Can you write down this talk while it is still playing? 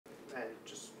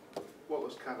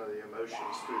was kind of the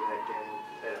emotions through that game?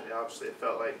 And obviously it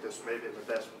felt like this may be the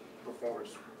best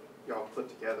performance y'all put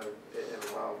together in a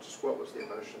while. Just what was the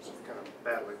emotions of kind of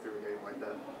battling through a game like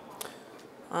that?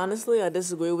 Honestly, I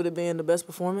disagree with it being the best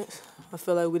performance. I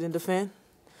feel like we didn't defend.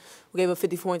 We gave up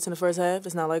 50 points in the first half.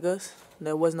 That's not like us.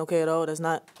 That wasn't okay at all. That's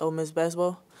not Ole Miss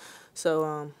basketball.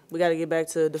 So we got to get back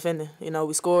to defending.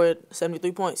 We scored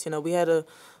 73 points. We had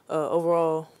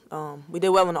overall we did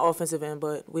well on the offensive end,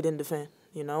 but we didn't defend.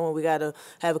 And we got to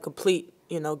have a complete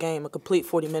game, a complete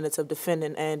 40 minutes of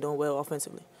defending and doing well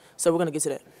offensively. So we're gonna get to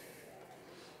that.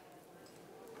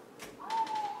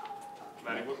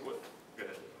 Madi, go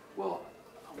ahead. Well,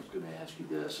 I was going to ask you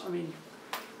this. I mean,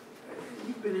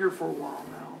 you've been here for a while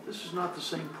now. This is not the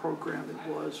same program it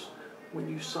was when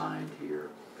you signed here.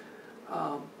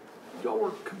 Y'all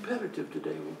were competitive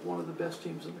today with one of the best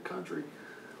teams in the country.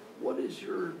 What's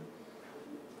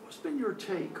been your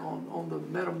take on the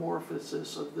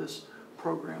metamorphosis of this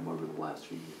program over the last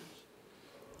few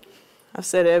years? I've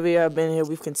said every year I've been here,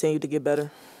 we've continued to get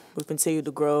better. We've continued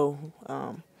to grow.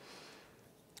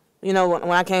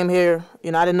 When I came here,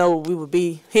 I didn't know we would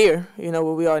be here, where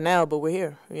we are now, but we're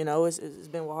here. It's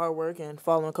been with hard work and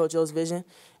following Coach O's vision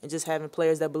and just having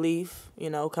players that believe,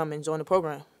 come and join the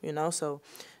program, So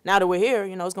now that we're here,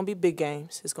 it's going to be big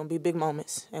games. It's going to be big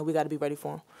moments, and we got to be ready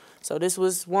for them. So this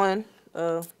was one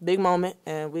big moment,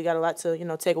 and we got a lot to,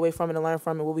 take away from it and learn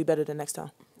from it. We'll be better the next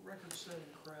time. Record-setting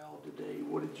crowd today.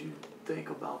 What did you think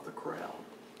about the crowd?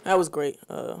 That was great.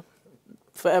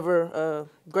 Forever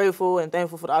grateful and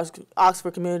thankful for the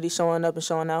Oxford community showing up and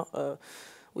showing out.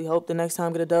 We hope the next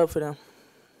time get a dub for them.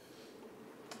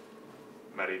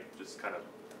 Madi, just kind of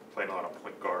playing a lot of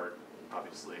point guard,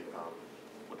 obviously.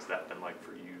 What's that been like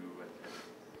for you? And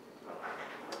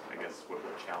I guess what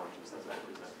challenges does that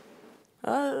present?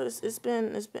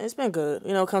 It's been good.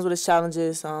 It comes with its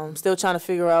challenges. Still trying to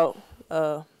figure out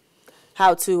how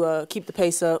to keep the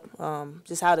pace up.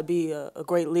 Just how to be a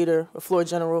great leader, a floor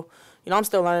general. I'm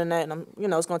still learning that, and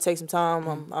it's gonna take some time.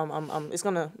 It's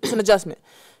an adjustment,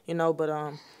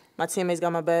 But my teammates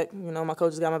got my back. My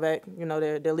coaches got my back.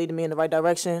 They're leading me in the right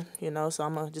direction. So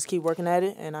I'm gonna just keep working at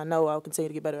it, and I know I'll continue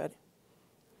to get better at it.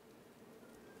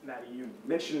 Madi, you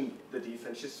mentioned the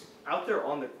defense. Just out there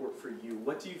on the court for you,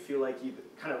 what do you feel like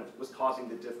kind of was causing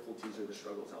the difficulties or the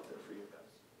struggles out there for you guys?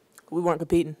 We weren't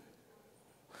competing.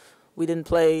 We didn't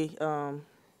play. Our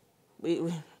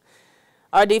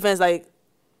defense,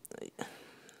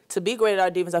 to be great at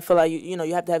our defense, I feel like you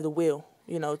have to have the will,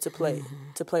 to play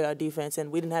our defense,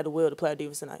 and we didn't have the will to play our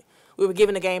defense tonight. We were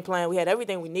given a game plan. We had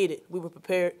everything we needed. We were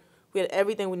prepared. We had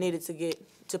everything we needed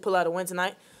to pull out a win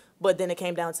tonight. But then it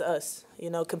came down to us,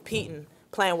 competing,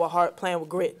 playing with heart, playing with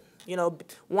grit,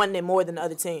 wanting it more than the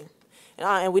other team.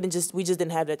 And we just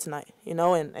didn't have that tonight,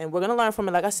 and we're gonna learn from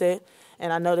it, like I said.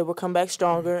 And I know that we'll come back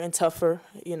stronger and tougher,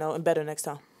 and better next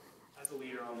time. As a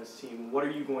leader on this team, what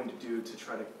are you going to do to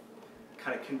try to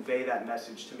kind of convey that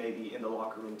message to maybe in the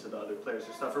locker room to the other players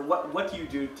or stuff? Or what do you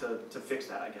do to fix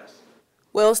that, I guess?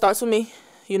 Well, it starts with me,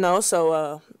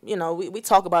 So we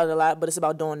talk about it a lot, but it's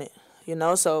about doing it,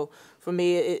 So for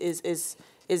me, it's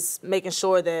making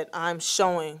sure that I'm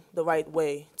showing the right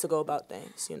way to go about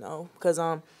things, Because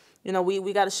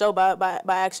we got to show by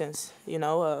actions,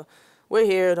 We're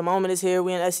here. The moment is here.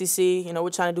 We're in SEC. We're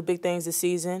trying to do big things this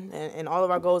season, and all of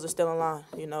our goals are still in line.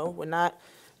 We're not.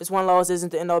 This one loss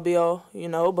isn't the end all be all.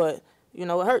 But it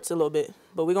hurts a little bit.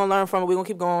 But we're gonna learn from it. We're gonna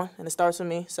keep going, and it starts with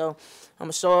me. So I'm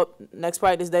gonna show up next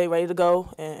practice day, ready to go,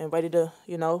 and ready to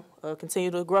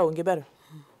continue to grow and get better.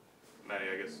 Madi,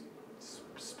 I guess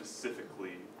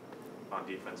specifically on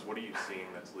defense, what are you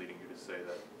seeing that's leading you to say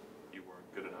that you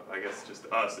weren't good enough? I guess just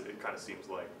to us, it kind of seems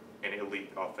like an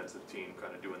elite offensive team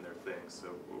kind of doing their thing. So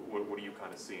what do you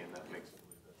kind of see in that makes you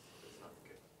believe that's not the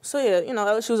case? So, yeah,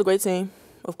 LSU was a great team,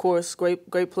 of course,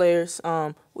 great players.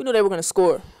 We knew they were going to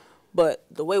score, but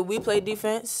the way we played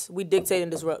defense, we dictate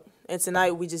and disrupt. And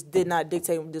tonight we just did not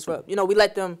dictate and disrupt. We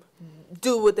let them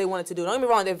do what they wanted to do. Don't get me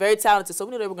wrong, they're very talented, so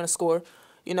we knew they were going to score,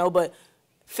 but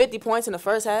 50 points in the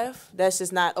first half, that's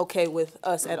just not okay with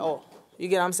us at all. You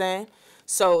get what I'm saying?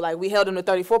 So, we held them to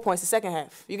 34 points the second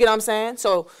half. You get what I'm saying?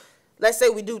 So, let's say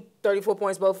we do 34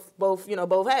 points both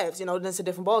halves, then it's a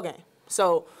different ball game.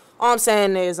 So all I'm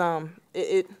saying is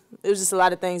it was just a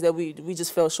lot of things that we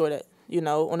just fell short at,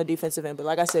 on the defensive end. But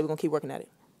like I said, we're going to keep working at it.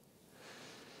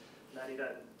 Madi,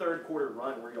 that third quarter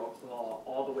run where y'all claw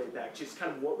all the way back, just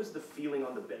kind of what was the feeling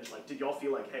on the bench like? Did y'all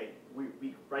feel like, hey,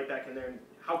 we right back in there? And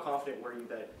how confident were you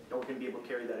that y'all were going to be able to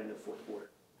carry that into the fourth quarter?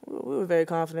 We were very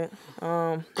confident.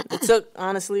 It took,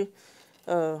 honestly,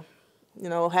 You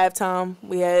know, halftime,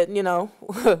 we had, you know,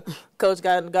 coach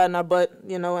got in our butt,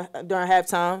 you know, during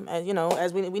halftime, and, you know,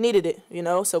 as we needed it, you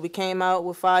know. So we came out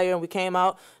with fire, and we came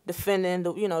out defending,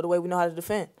 you know, the way we know how to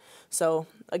defend. So,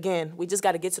 again, we just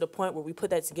got to get to the point where we put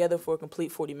that together for a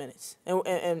complete 40 minutes.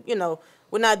 And you know,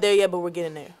 we're not there yet, but we're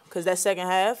getting there. Because that second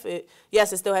half,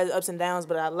 yes, it still has ups and downs,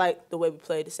 but I like the way we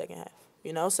played the second half,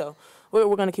 you know. So we're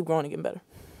going to keep growing and getting better.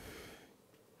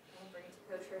 We'll bring it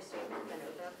to Coach for a statement, then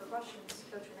open up for questions.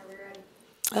 Coach, whenever you're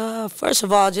ready. First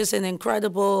of all, just an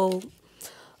incredible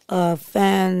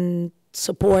fan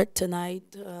support tonight.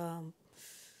 You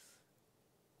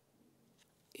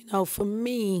know, for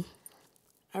me,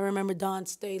 I remember Don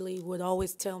Staley would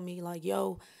always tell me, like,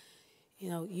 yo, you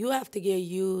know, you have to get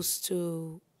used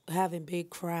to having big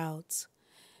crowds.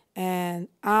 And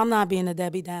I'm not being a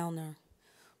Debbie Downer,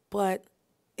 but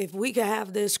if we could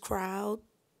have this crowd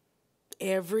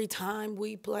every time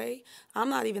we play, I'm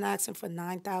not even asking for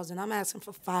 9,000. I'm asking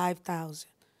for 5,000.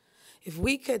 If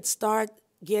we could start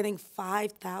getting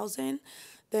 5,000,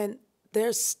 then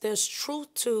there's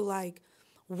truth to, like,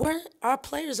 our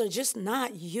players are just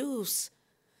not used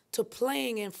to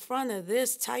playing in front of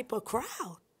this type of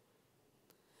crowd.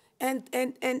 And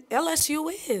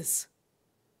LSU is.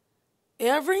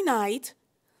 Every night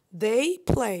they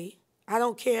play, I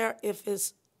don't care if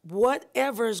it's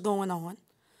whatever is going on.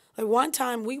 Like one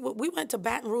time we went to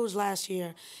Baton Rouge last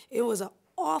year. It was an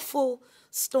awful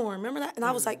storm. Remember that? And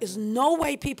I was like, there's no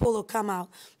way people will come out.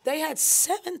 They had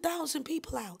 7,000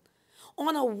 people out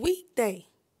on a weekday.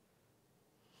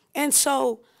 And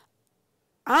so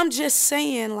I'm just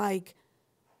saying, like,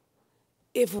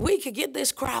 if we could get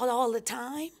this crowd all the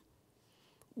time,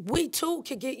 we too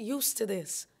could get used to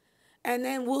this. And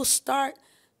then we'll start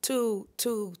to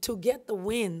get the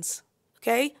wins,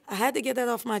 okay? I had to get that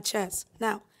off my chest.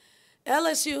 Now,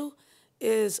 LSU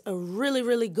is a really,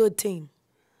 really good team.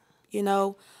 You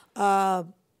know,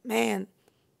 man,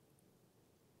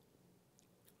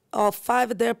 all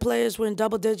 5 of their players were in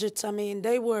double digits. I mean,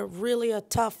 they were really a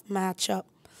tough matchup.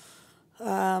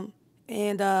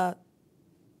 And I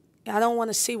don't want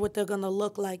to see what they're going to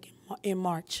look like in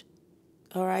March,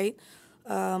 all right?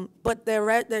 But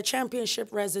their championship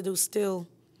residue still,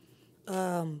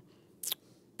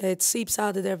 it seeps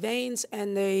out of their veins,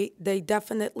 and they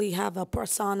definitely have a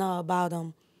persona about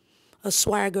them, a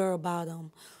swagger about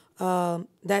them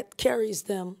that carries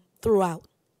them throughout.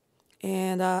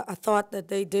 And I thought that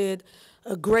they did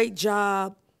a great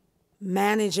job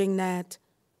managing that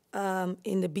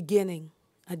in the beginning.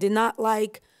 I did not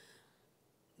like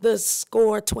the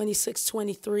score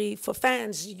 26-23. For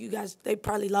fans, you guys, they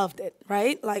probably loved it,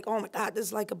 right? Like, oh, my God, this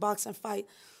is like a boxing fight.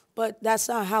 But that's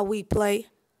not how we play,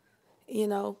 you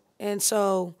know. And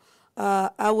so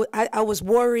I was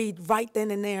worried right then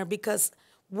and there because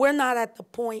we're not at the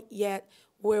point yet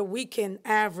where we can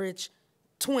average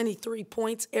 23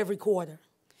 points every quarter.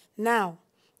 Now,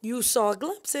 you saw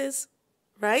glimpses,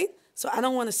 right? So I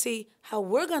don't want to see how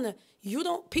we're going to,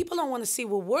 people don't want to see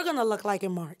what we're going to look like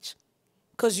in March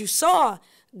because you saw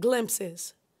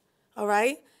glimpses, all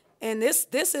right? And this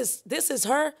is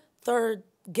her third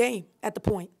game at the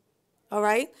point, all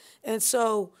right? And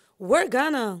so we're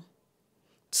going to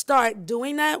start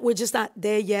doing that. We're just not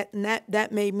there yet, and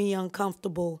that made me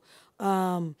uncomfortable,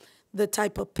 the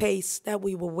type of pace that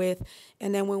we were with.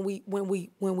 And then when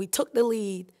we took the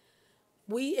lead,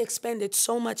 we expended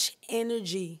so much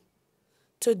energy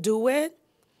to do it,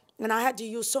 and I had to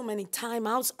use so many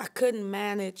timeouts, I couldn't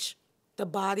manage the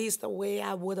bodies the way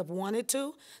I would have wanted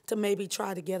to maybe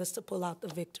try to get us to pull out the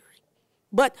victory.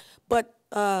 But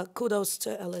kudos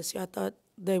to LSU. I thought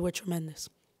they were tremendous.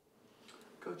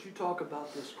 Coach, you talk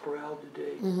about this crowd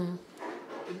today, Mm-hmm.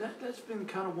 and that's been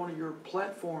kind of one of your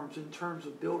platforms in terms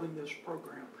of building this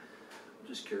program. I'm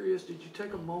just curious, did you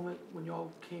take a moment when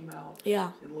y'all came out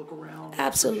and look around?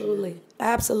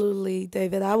 Absolutely,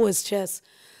 David. I was just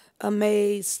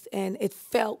amazed, and it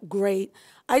felt great.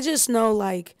 I just know,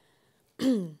 like,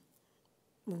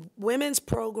 women's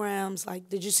programs, like,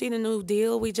 did you see the new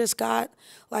deal we just got?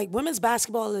 Like, women's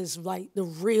basketball is, like, the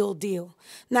real deal.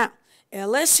 Now,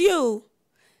 LSU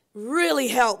really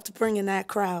helped bringing that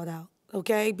crowd out,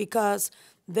 okay, because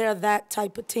they're that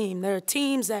type of team. There are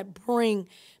teams that bring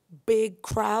big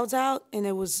crowds out, and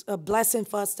it was a blessing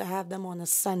for us to have them on a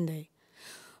Sunday.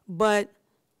 And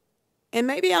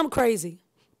maybe I'm crazy,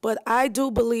 but I do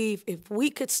believe if we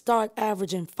could start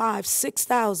averaging 5,000,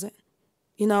 6,000,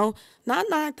 you know, not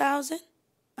 9,000.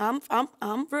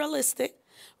 I'm realistic.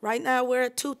 Right now we're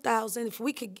at 2,000. If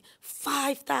we could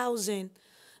 5,000,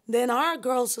 then our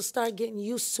girls will start getting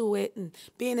used to it and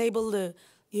being able to,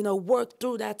 you know, work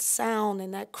through that sound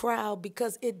and that crowd,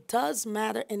 because it does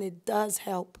matter and it does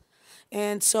help.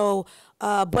 And so,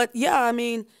 but yeah, I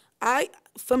mean,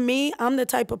 for me, I'm the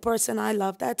type of person, I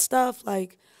love that stuff.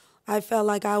 Like, I felt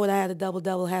like I would have had a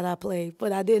double-double had I played,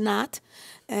 but I did not.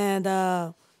 And,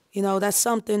 you know, that's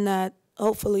something that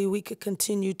hopefully we could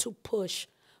continue to push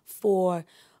for.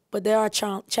 But there are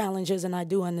challenges, and I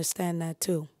do understand that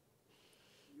too.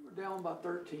 You were down by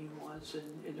 13 once,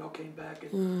 and y'all came back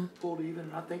and pulled even,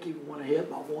 and I think even went ahead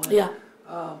by one. Yeah.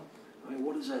 I mean,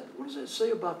 what does that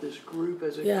say about this group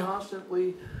as it Yeah.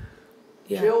 constantly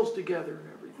Yeah. gels together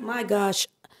and everything? My gosh,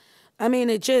 I mean,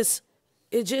 it just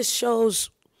shows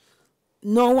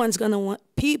no one's gonna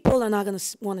people are not gonna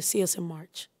want to see us in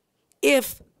March,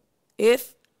 if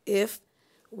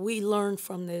we learn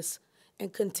from this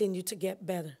and continue to get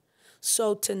better.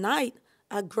 So tonight,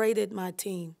 I graded my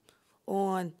team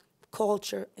on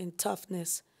culture and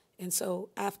toughness, and so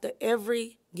after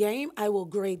every game, I will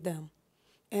grade them.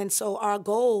 And so our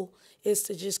goal is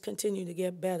to just continue to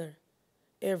get better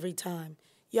every time.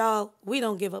 Y'all, we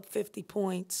don't give up 50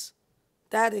 points.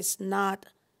 That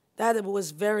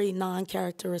was very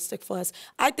non-characteristic for us.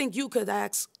 I think you could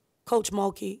ask Coach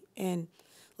Mulkey, and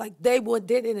like they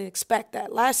didn't expect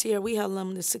that. Last year, we held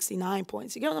them to 69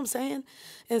 points. You get what I'm saying?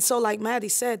 And so like Madi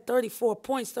said, 34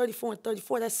 points, 34 and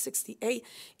 34, that's 68.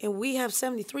 And we have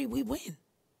 73, we win.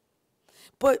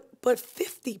 But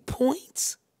 50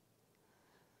 points?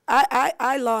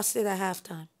 I lost it at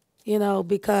halftime, you know,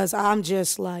 because I'm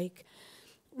just like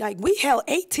we held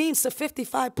 8 teams to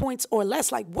 55 points or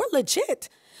less. Like, we're legit.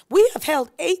 We have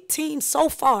held 8 teams so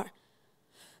far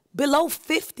below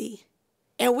 50,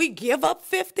 and we give up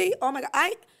 50? Oh, my God.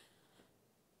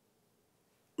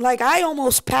 I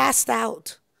almost passed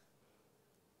out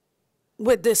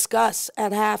with disgust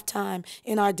at halftime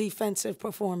in our defensive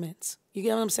performance. You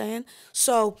get what I'm saying?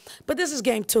 So, but this is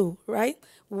game 2, right?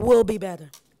 We'll be better.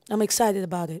 I'm excited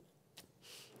about it.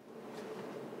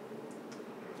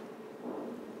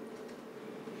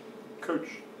 Coach,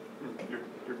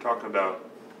 you're talking about,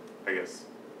 I guess,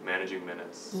 managing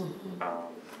minutes,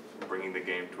 bringing the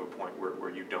game to a point where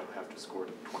you don't have to score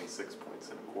 26 points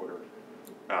in a quarter.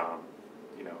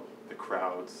 You know, the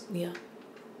crowds. Yeah.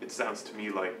 It sounds to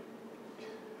me like,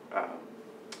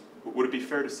 would it be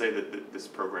fair to say that this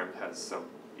program has some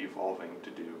evolving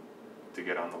to do to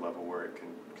get on the level where it can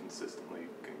consistently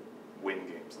win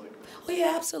games like this? Oh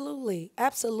yeah, absolutely,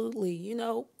 absolutely. You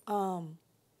know,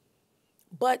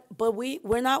 but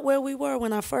we're not where we were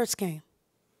when I first came.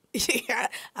 Yeah,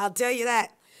 I'll tell you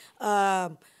that.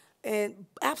 And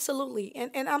absolutely,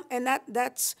 and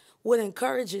that's what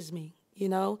encourages me. You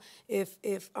know,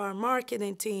 if our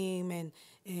marketing team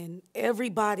and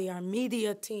everybody, our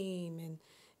media team and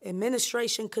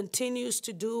administration continues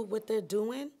to do what they're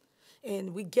doing,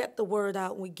 and we get the word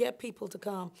out, and we get people to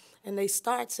come, and they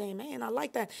start saying, man, I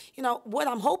like that. You know, what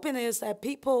I'm hoping is that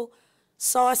people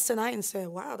saw us tonight and said,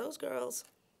 wow, those girls,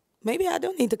 maybe I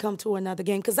do need to come to another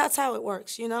game, because that's how it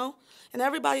works, you know? And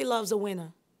everybody loves a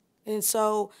winner. And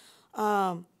so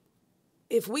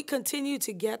if we continue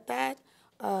to get that,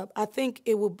 I think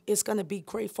it's going to be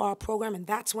great for our program, and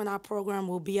that's when our program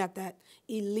will be at that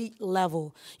elite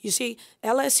level. You see,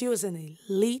 LSU is an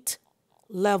elite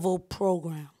level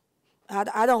program.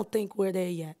 I don't think we're there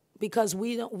yet because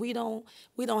we don't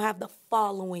have the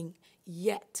following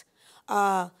yet.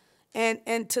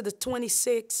 And to the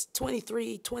 26,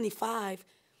 23, 25,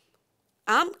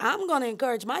 I'm going to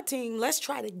encourage my team, let's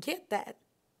try to get that.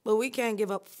 But we can't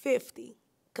give up 50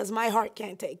 because my heart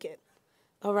can't take it.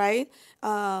 All right?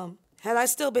 Had I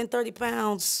still been 30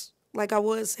 pounds like I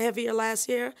was heavier last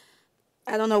year,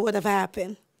 I don't know what would have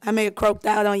happened. I may have croaked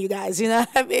out on you guys, you know what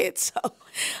I mean?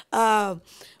 So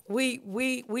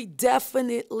we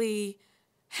definitely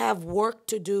have work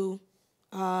to do,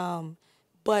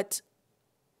 but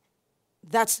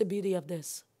that's the beauty of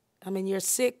this. I mean, you're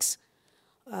 6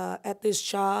 at this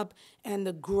job, and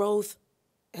the growth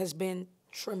has been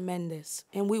tremendous,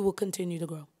 and we will continue to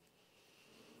grow.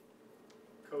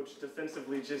 Coach,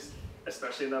 defensively, just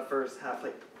especially in that first half,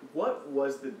 like, what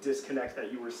was the disconnect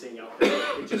that you were seeing out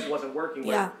there? It just wasn't working.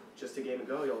 Yeah. Where just a game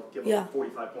ago, you'll give Yeah. up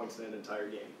 45 points in an entire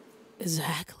game.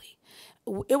 Exactly.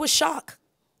 It was shock.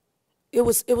 It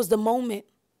was the moment.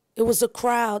 It was the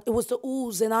crowd. It was the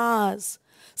oohs and ahs.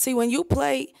 See, when you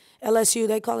play LSU,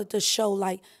 they call it the show.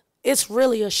 Like, it's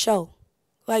really a show.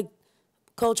 Like,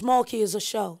 Coach Mulkey is a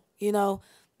show, you know.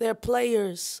 Their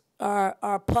players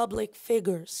are public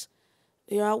figures.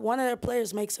 You know, one of their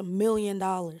players makes $1 million.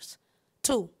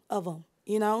 2 of them,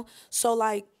 you know. So,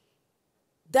 like,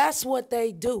 that's what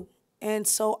they do. And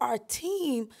so our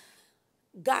team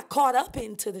got caught up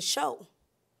into the show.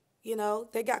 You know,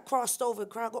 they got crossed over, the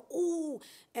crowd go, ooh,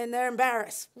 and they're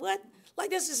embarrassed. What? Like,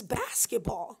 this is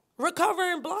basketball,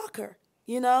 recovering blocker,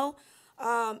 you know?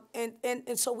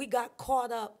 And so we got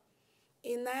caught up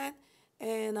in that,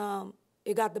 and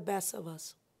it got the best of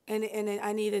us. And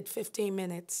I needed 15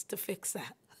 minutes to fix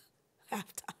that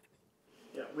halftime.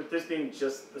 Yeah, with this being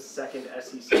just the second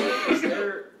SEC, is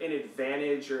there an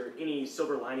advantage or any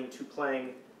silver lining to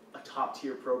playing a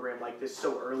top-tier program like this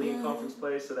so early in conference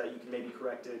play so that you can maybe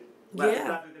correct it rather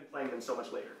than playing them so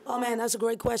much later? Oh, man, that's a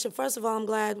great question. First of all, I'm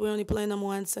glad we're only playing them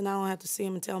once, and I don't have to see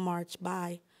them until March.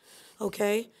 Bye.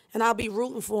 Okay? And I'll be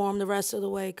rooting for them the rest of the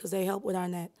way because they help with our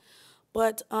net.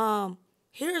 But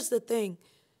here's the thing.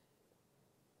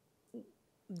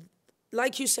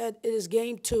 Like you said, it is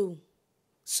game 2.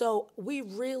 So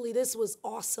this was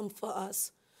awesome for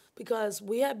us because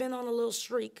we had been on a little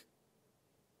streak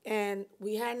and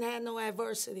we hadn't had no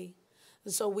adversity.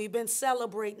 And so we've been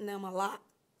celebrating them a lot.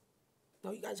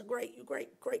 No, you guys are great. You're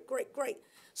great, great, great, great.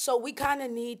 So we kind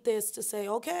of need this to say,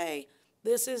 okay,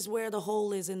 this is where the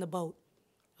hole is in the boat,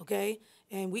 okay?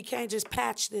 And we can't just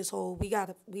patch this hole. We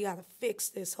gotta fix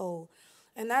this hole.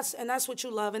 And that's what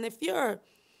you love. And if you're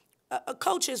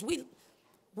coaches,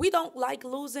 we don't like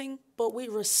losing, but we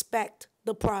respect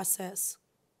the process.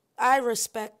 I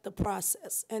respect the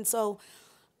process. And so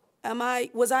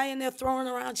was I in there throwing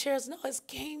around chairs? No, it's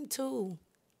game 2,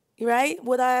 right?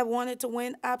 Would I have wanted to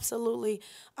win? Absolutely.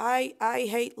 I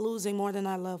hate losing more than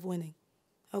I love winning,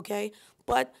 okay?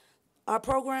 But our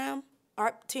program,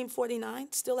 our Team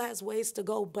 49, still has ways to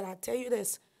go. But I tell you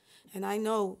this, and I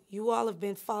know you all have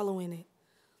been following it.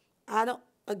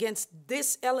 Against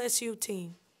this LSU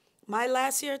team, my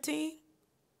last year team,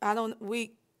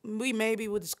 we maybe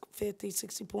would 50,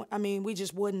 60 points. I mean, we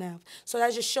just wouldn't have. So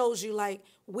that just shows you, like,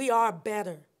 we are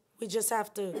better. We just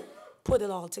have to put it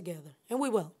all together, and we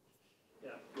will.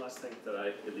 Yeah, last thing that I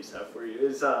at least have for you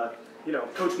is,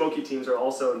 Coach Moki teams are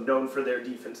also known for their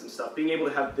defense and stuff. Being able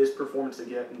to have this performance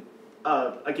again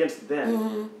against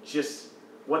them, just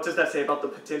what does that say about the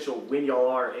potential when y'all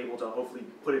are able to hopefully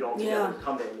put it all together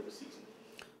come the end of the season?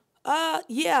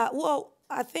 Well,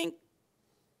 I think,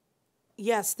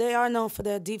 yes, they are known for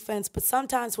their defense, but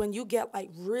sometimes when you get, like,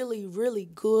 really, really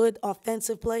good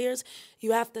offensive players,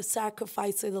 you have to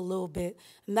sacrifice it a little bit,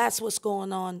 and that's what's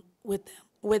going on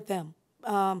with them.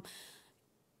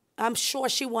 I'm sure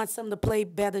she wants them to play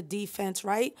better defense,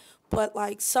 right? But,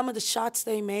 like, some of the shots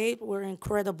they made were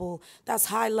incredible. That's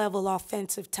high-level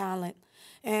offensive talent,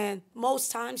 and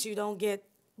most times you don't get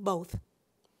both.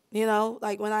 You know,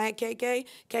 like when I had KK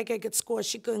could score.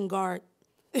 She couldn't guard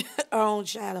our own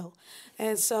shadow.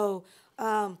 And so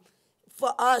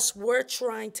for us, we're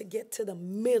trying to get to the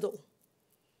middle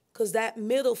because that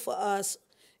middle for us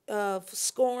of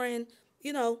scoring,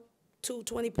 2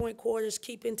 20-point quarters,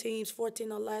 keeping teams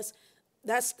 14 or less,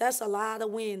 that's a lot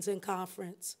of wins in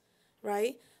conference,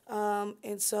 right?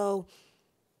 And so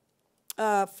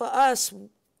for us,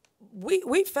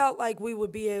 we felt like we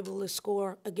would be able to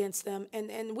score against them,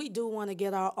 and we do want to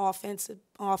get our offense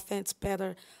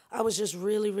better. I was just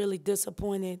really, really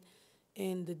disappointed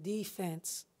in the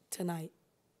defense tonight.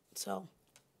 So,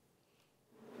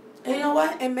 and you know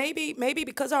what? And maybe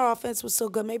because our offense was so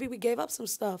good, maybe we gave up some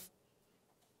stuff.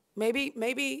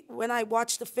 Maybe when I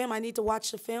watch the film, I need to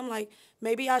watch the film. Like,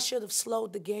 maybe I should have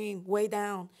slowed the game way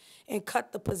down and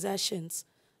cut the possessions.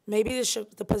 Maybe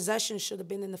the possessions should have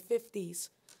been in the 50s.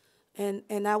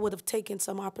 And I would have taken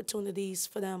some opportunities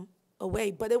for them away.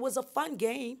 But it was a fun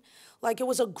game. Like, it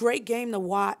was a great game to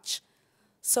watch.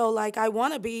 So, like, I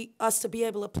want us to be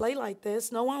able to play like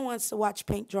this. No one wants to watch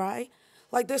paint dry.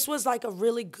 Like, this was, like, a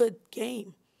really good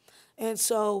game. And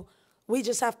so we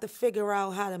just have to figure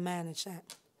out how to manage that.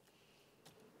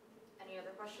 Any other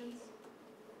questions?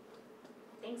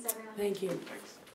 Thanks, everyone. Thank you. Thanks.